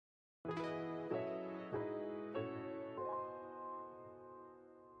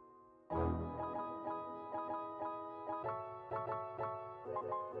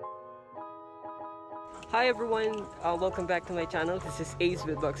Hi everyone! Welcome back to my channel. This is Ace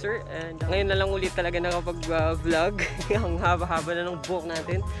Beatboxer and ngayon na lang ulit talaga nakapag-vlog. Ang haba-haba na ng buhok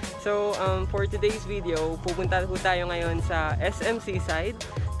natin. So for today's video, pupunta po tayo ngayon sa SM Seaside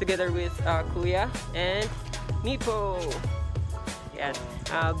together with Kuya and Meepo. Yan.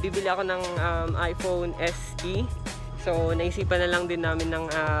 Bibili ako ng iPhone SE. So naisipan na lang din namin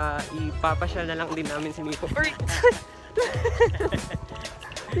ng ipapasyal na lang din namin si Meepo.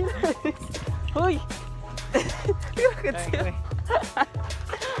 Hoy! Bakit siya?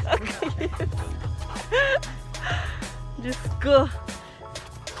 Okay. Diyos ko.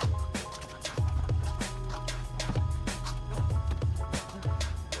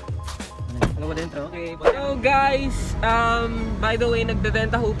 Okay. So guys, by the way,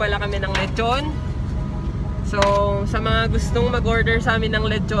 nagbebenta ho pala kami ng lechon. So, sa mga gustong mag-order sa amin ng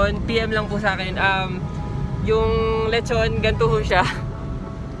lechon, PM lang po sa akin. Yung lechon, ganito ho siya.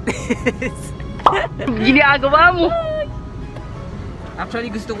 Ginagawa mo!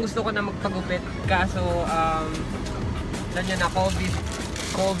 Actually, gusto ko na magpagupit. Kaso, nandiyan na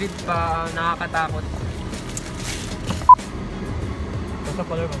COVID pa, nakakatakot. Kosa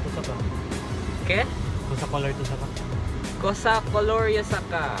color mo, kosa ka. Okay? Kosa color to saka. Kosa color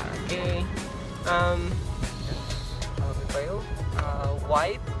yasaka. Okay. Ano pa yun?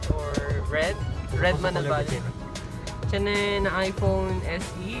 White or red? Red man na ba? Tiyan na iPhone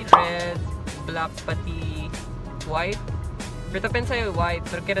SE, red, black pati white. Pero tapen sa'yo white,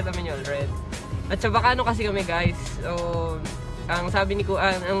 pero kaya naman yun red. At sa bakano kasi kami guys. So, ang sabi ni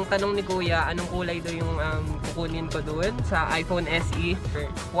Kuya, ang tanong ni Kuya, anong kulay daw yung kukunin ko doon sa iPhone SE.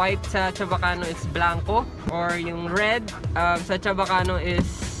 White sa Chabacano is blanco, or yung red sa Chabacano is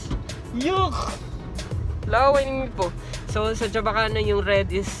yuck! Laway ni po. So sa Chabacano yung red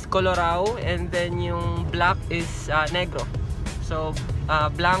is colorao, and then yung black is negro. So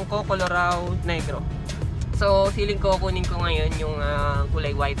blanco, colorao, negro. So feeling ko kunin ko ngayon yung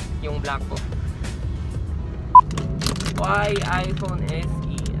kulay white, yung blanco. Why iPhone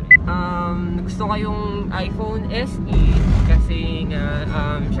SE? Gusto ko yung iPhone SE kasi nga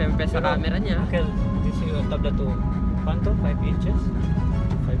syempre sa camera niya. Okay, this is yung tablet to. Panto 5 inches?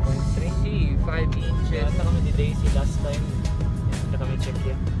 5.3? 5 inches. Kaya kami ni Daisy last time. Kaya kami check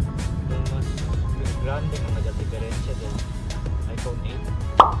yan. Yung mas grande mga diferensya din. iPhone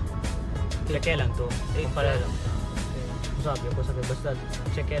 8. Check lang to. Kumpara lang. Sabi ko basta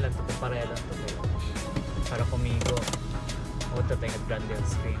check lang to. Kumpara lang to. Para kumigo. O ito tayo nag-brand yung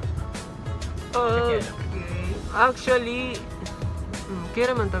screen. Okay. Actually,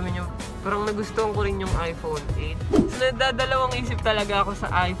 kaya naman kami nyo. Parang nagustuhan ko rin yung iPhone 8. So nadadalawang isip talaga ako sa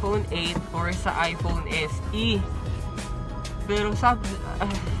iPhone 8 or sa iPhone SE. Pero sabi...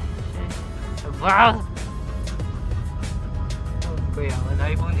 wow! Oh, kuya, ang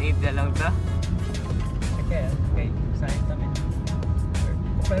iPhone 8 na lang ta. Okay, sayang kami.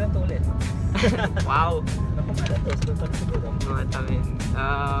 Kumpara to ulit. Wow! Kumpara to, siguro. Mga tamin.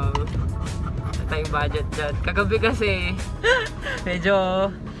 Tayong budget dyan. Kagabi kasi,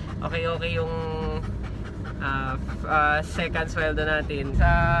 medyo... okay yung second sweldo natin.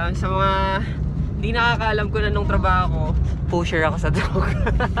 Sa mga hindi nakakaalam ko na nung trabaho ko, pusher ako sa droga.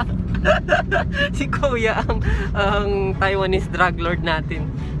 Si Kuya ang Taiwanese drug lord natin.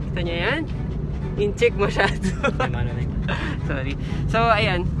 Kita niya yan? In-check masyado. Sorry. So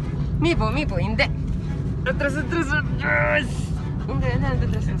ayan. Meepo, hindi. Atras. Hindi.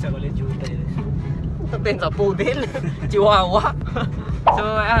 Sa ulit juta yun. Tatin sa poodle. Chihuahua. So,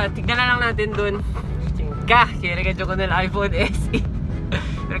 tignan na lang natin dun. Chingka! Kaya ko na ng iPhone SE.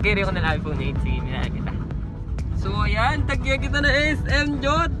 Pero kaya ko na iPhone 8. Sige, nila kita. So, ayan. Tagya kita na SM,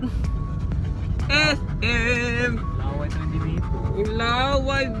 Jod! SM! Laway sa hindi Meepo.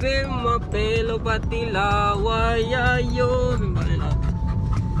 Laway, be, mapelo, pati laway, ayo.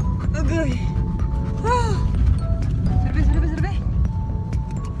 Agay! Serve!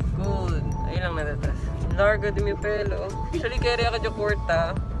 Good. Ayun lang natatas. Largo di mi pelo. Actually, kaya ako dyan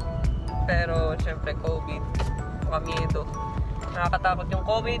kwarta. Pero, syempre, COVID. Kami ito. Nakakatakot yung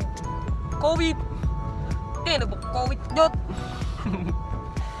COVID. COVID! Eh, nabuk-COVID dyan!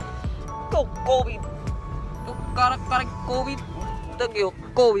 COVID! Karak COVID! Tagyo,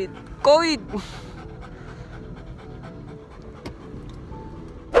 COVID! COVID!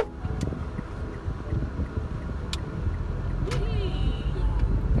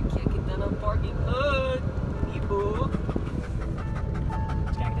 Parking lot, Meepo.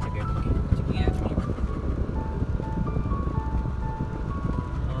 Kaya kita sa beer to. Sige, Meepo.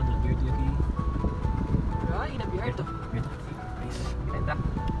 Oh, the beer to lagi. Ay, na-beer to. Nice. Kita.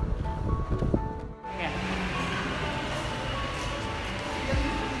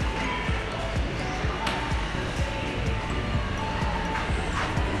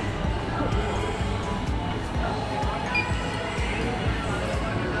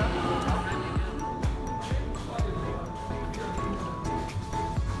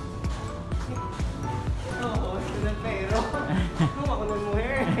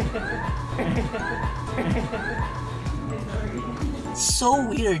 So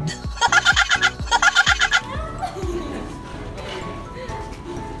weird.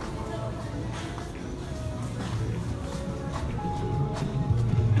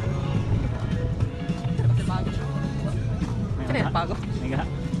 Ano yan? Pago? Mega.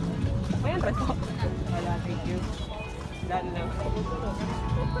 Ayan, red po. Wala, thank you. Daan lang.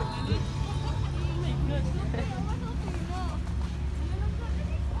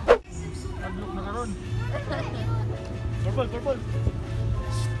 Pag-look na karon. Purple, purple.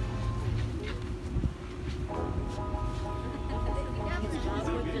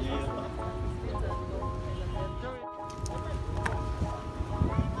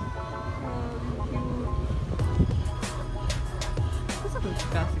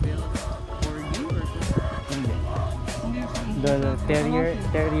 The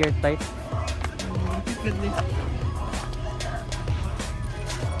terrier type.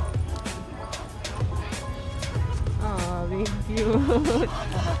 Ah, very cute.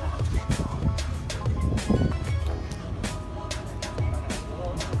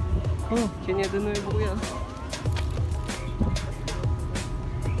 Oh, chinyado na yung bukuya.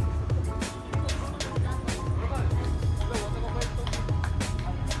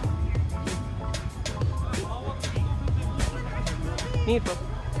 Meepo.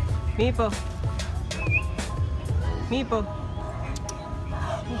 Meepo. Meepo.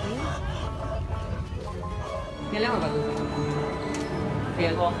 Kailangan ba ito?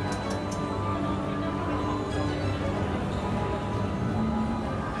 Kaya ko.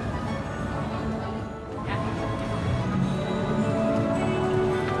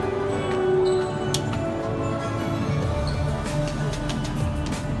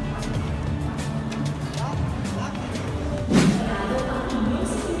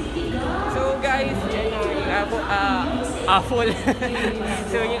 Apple.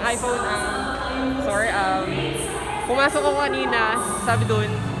 So yung iPhone, pumasok ako kanina, sabi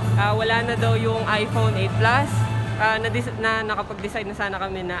dun, wala na daw yung iPhone 8 Plus. Na nakapag-decide na sana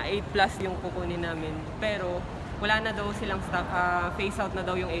kami na 8 Plus yung kukunin namin. Pero wala na daw silang stock, phase out na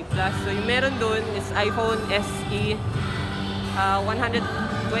daw yung 8 Plus. So yung meron dun is iPhone SE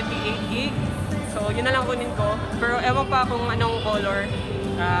 128GB. So yun na lang kunin ko. Pero ewan pa kung anong color.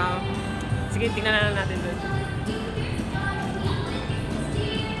 Sige, tingnan na lang natin dun.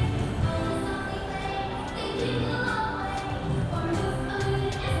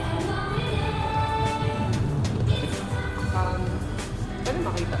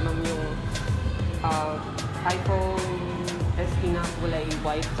 Makita naman yung iPhone SE na kulay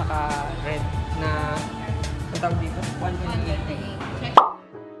white saka red na ang tawag dito? 128.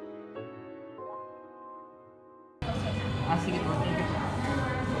 Sige po, thank you po.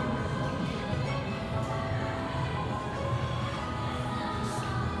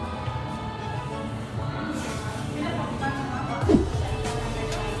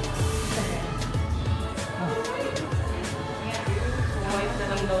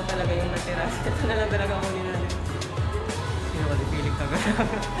 Talaga yung natira. Ito na lang talaga kunin natin. Sino ka piling ka gano'n?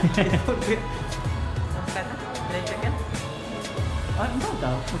 Kata? Diretso ka? Ano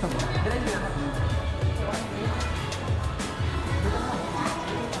daw? Pusa ba? Diretso na.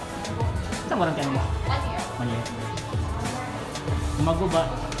 Saan mo rin ka naman? 1 year. Kumaguba,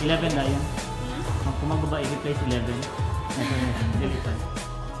 11 na yun. Kumaguba, i-replace 11. Ito yun, delete.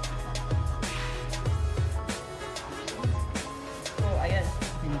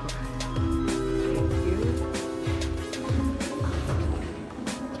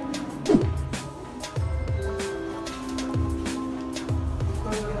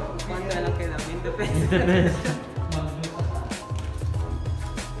 The best.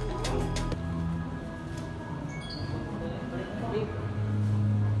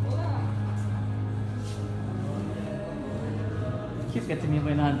 Cute kasi niya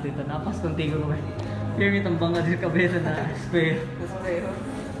may nahantin ito. Napas kontigo ko ba? Clear may tambang nga din kabesa na square.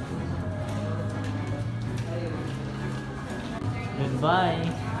 Goodbye.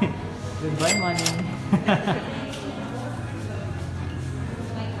 Goodbye, money.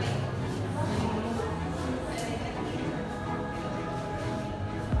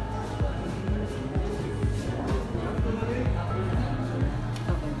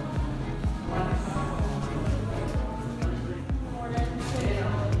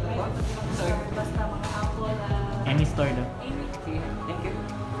 Any store daw. Thank you.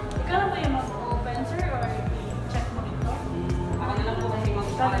 Ikaw lang ba yung mag-open, sir? Or check mo dito? Ako na lang po kasi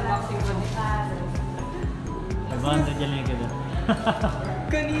mag-unboxing ko dito. 500 dyan lang ka.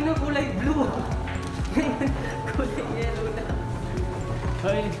 Kanina kulay blue. Kulay yellow na.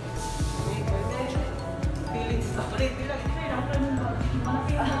 Hoy! Feelings chocolate.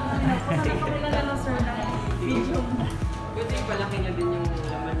 Malaki yung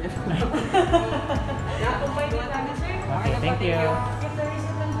Nakumpay din namin, sir. Okay, thank you. If there is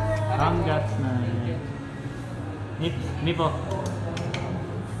a number, Congrats na. Meepo.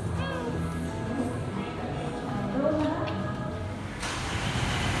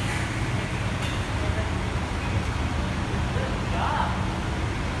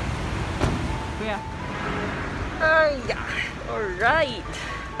 Kuya. Ay, alright.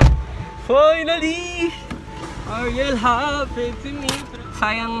 Finally! Ariel happened to me.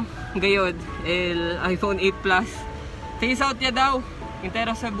 Sayang gayod, el iPhone 8 Plus. Face out niya daw.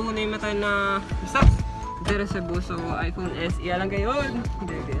 Intera Cebu na yung mata na... Basta! Intera Cebu, so iPhone SE lang gayod.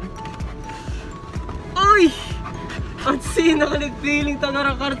 Uy! At nakalig-feeling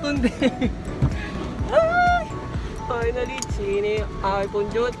tangarang karton din. Ay! Finally, sini iPhone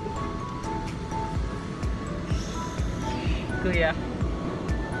jut. Kuya.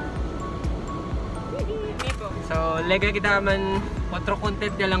 So, lega kita man 4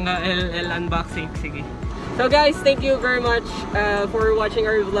 content na lang el unboxing. Sige. So guys, thank you very much for watching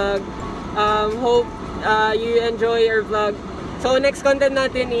our vlog. Hope you enjoy our vlog. So, next content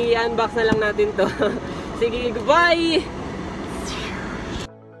natin, i-unbox na lang natin to. Sige, goodbye!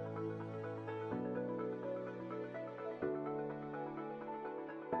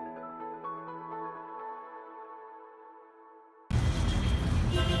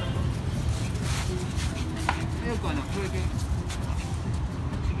 Ayaw ko anak, pwede.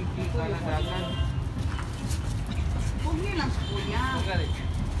 Sige, kita na dagan. Huwag niyo lang sa kuya.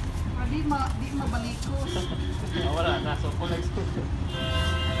 Di mabalikos. Wala na, so full excuse.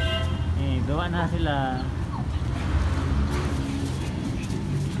 Gawa na sila.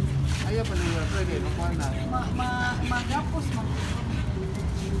 Ayaw pa nila, pwede, makuha na. Magapos.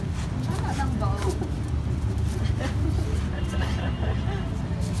 Ano lang ba?